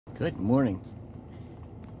Good morning.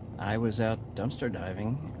 I was out dumpster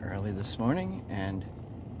diving early this morning and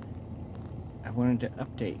I wanted to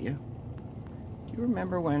update you. Do you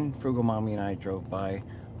remember when Frugal Mommy and I drove by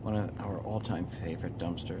one of our all-time favorite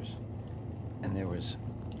dumpsters and there was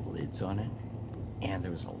lids on it and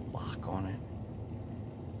there was a lock on it,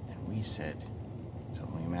 and we said it's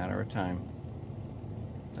only a matter of time?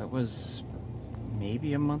 That was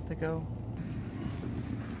maybe a month ago.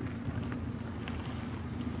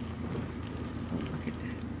 Look at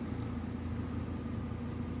that.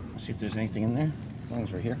 Let's see if there's anything in there, as long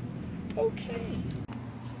as we're here. Okay.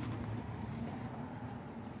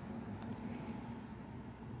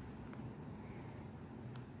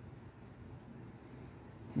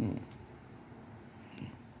 I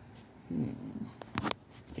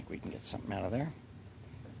think we can get something out of there.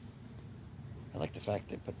 I like the fact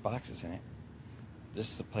they put boxes in it. This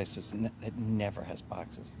is the place that never has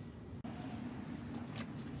boxes.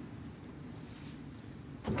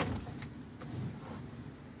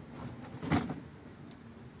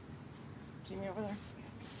 See me over there?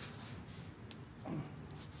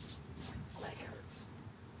 Leg hurts.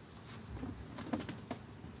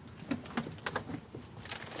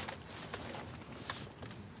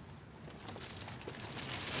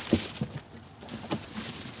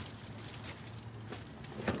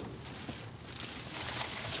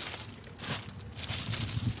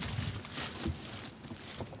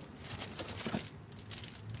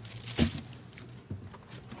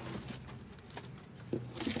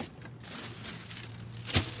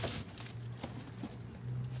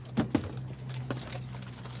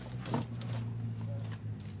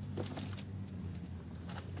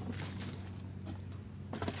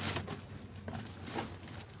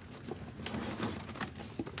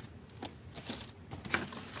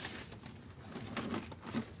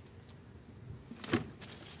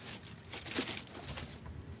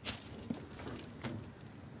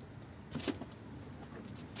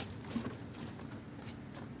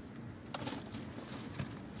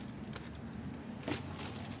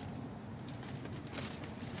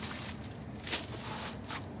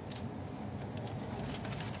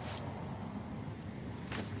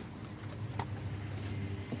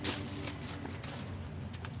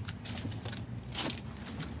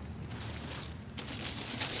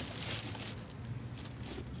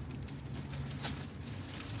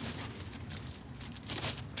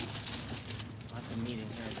 Meeting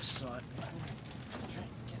here, I just saw it.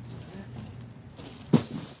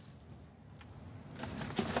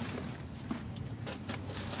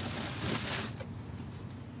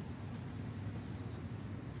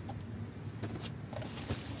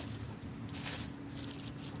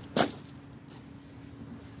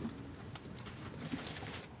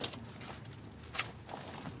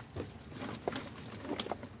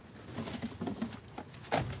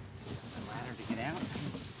 The ladder to get out.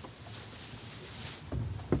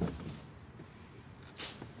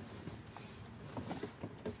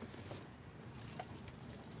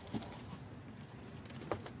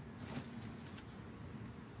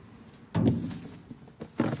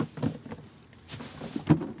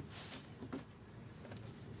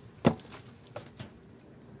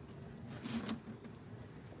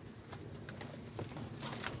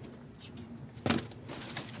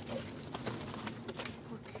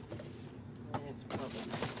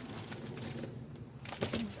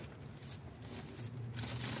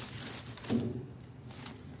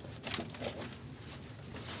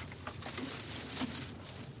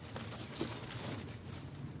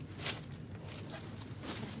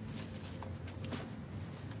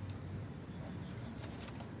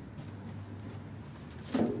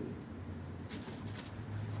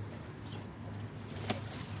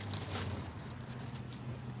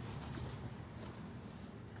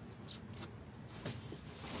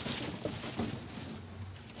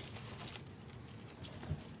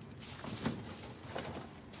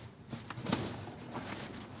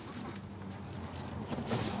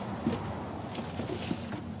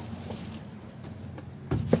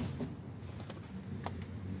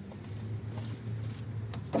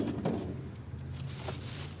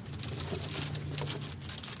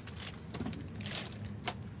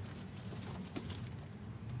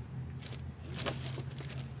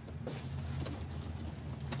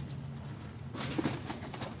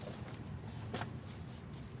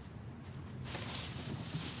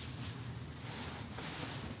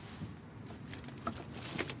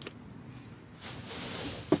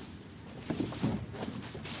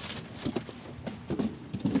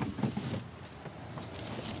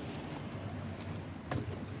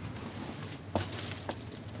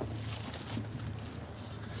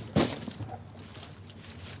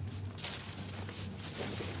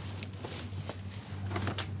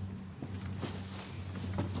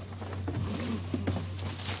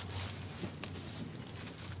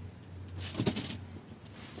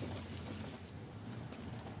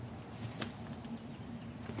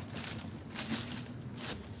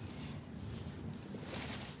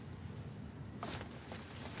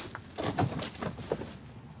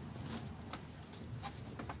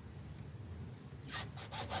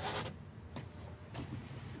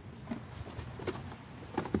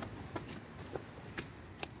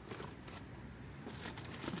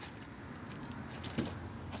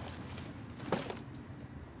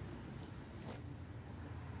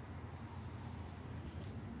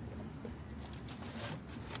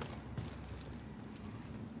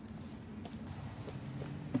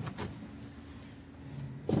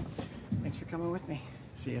 coming with me.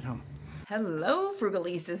 See you at home. Hello,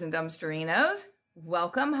 Frugalistas and Dumpsterinos.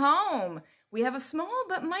 Welcome home. We have a small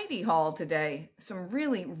but mighty haul today. Some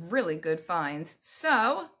really, really good finds.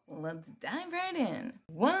 So let's dive right in.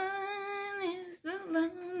 1 is the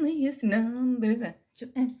loneliest number that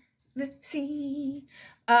you'll ever see.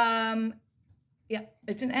 Yeah,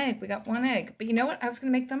 it's an egg. We got 1 egg. But you know what? I was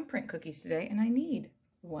going to make thumbprint cookies today, and I need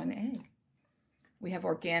 1 egg. We have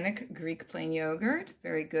organic Greek plain yogurt.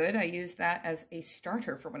 Very good. I use that as a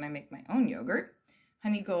starter for when I make my own yogurt.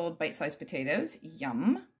 Honey Gold bite-sized potatoes.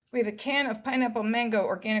 Yum. We have a can of pineapple mango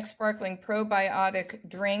organic sparkling probiotic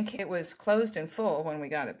drink. It was closed and full when we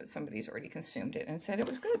got it, but somebody's already consumed it and said it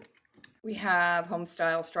was good. We have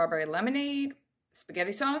home-style strawberry lemonade,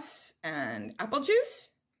 spaghetti sauce, and apple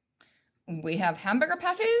juice. We have hamburger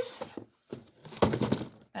patties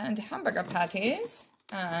and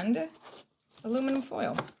aluminum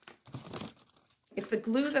foil. If the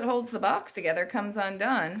glue that holds the box together comes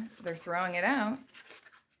undone, they're throwing it out,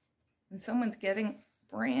 and someone's getting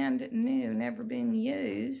brand new, never been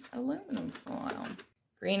used aluminum foil.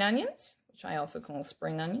 Green onions, which I also call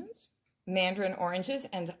spring onions, mandarin oranges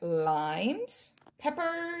and limes,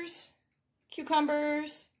 peppers,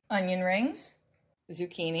 cucumbers, onion rings,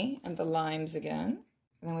 zucchini, and the limes again.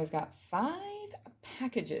 And then we've got 5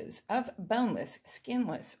 packages of boneless,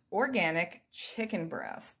 skinless, organic chicken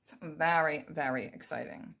breasts. Very, very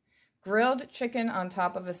exciting. Grilled chicken on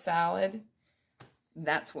top of a salad.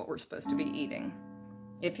 That's what we're supposed to be eating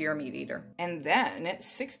if you're a meat eater. And then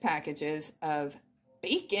 6 packages of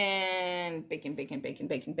bacon. Bacon, bacon, bacon,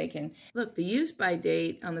 bacon, bacon. Look, the use-by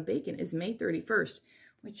date on the bacon is May 31st.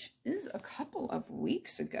 Which is a couple of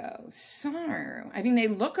weeks ago. So, I mean, they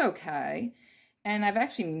look okay. And I've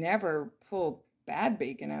actually never pulled bad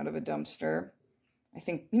bacon out of a dumpster. I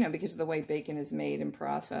think, you know, because of the way bacon is made and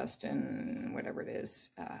processed and whatever it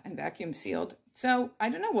is, and vacuum sealed. So, I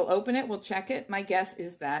don't know. We'll open it. We'll check it. My guess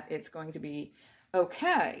is that it's going to be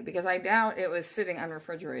okay. Because I doubt it was sitting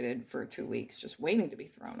unrefrigerated for 2 weeks, just waiting to be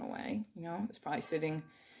thrown away. You know, it was probably sitting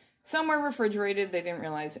somewhere refrigerated. They didn't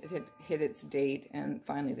realize it had hit its date, and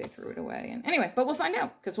finally they threw it away. And anyway, but we'll find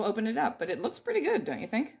out because we'll open it up. But it looks pretty good, don't you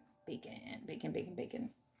think? Bacon, bacon, bacon, bacon.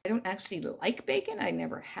 I don't actually like bacon. I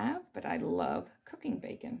never have, but I love cooking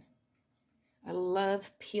bacon. I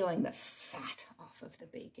love peeling the fat off of the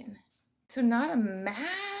bacon. So not a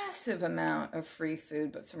massive amount of free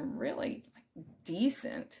food, but some really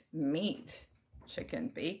decent meat.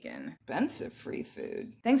 Chicken, bacon, expensive free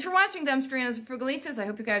food. Thanks for watching, Dumpsterinos and Frugalistas. I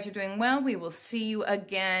hope you guys are doing well. We will see you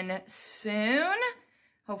again soon.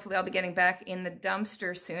 Hopefully I'll be getting back in the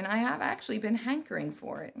dumpster soon. I have actually been hankering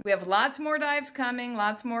for it. We have lots more dives coming,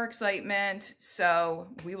 lots more excitement. So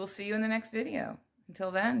we will see you in the next video.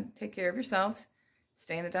 Until then, take care of yourselves.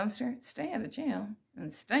 Stay in the dumpster, stay out of jail,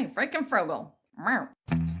 and stay freaking frugal. Meow.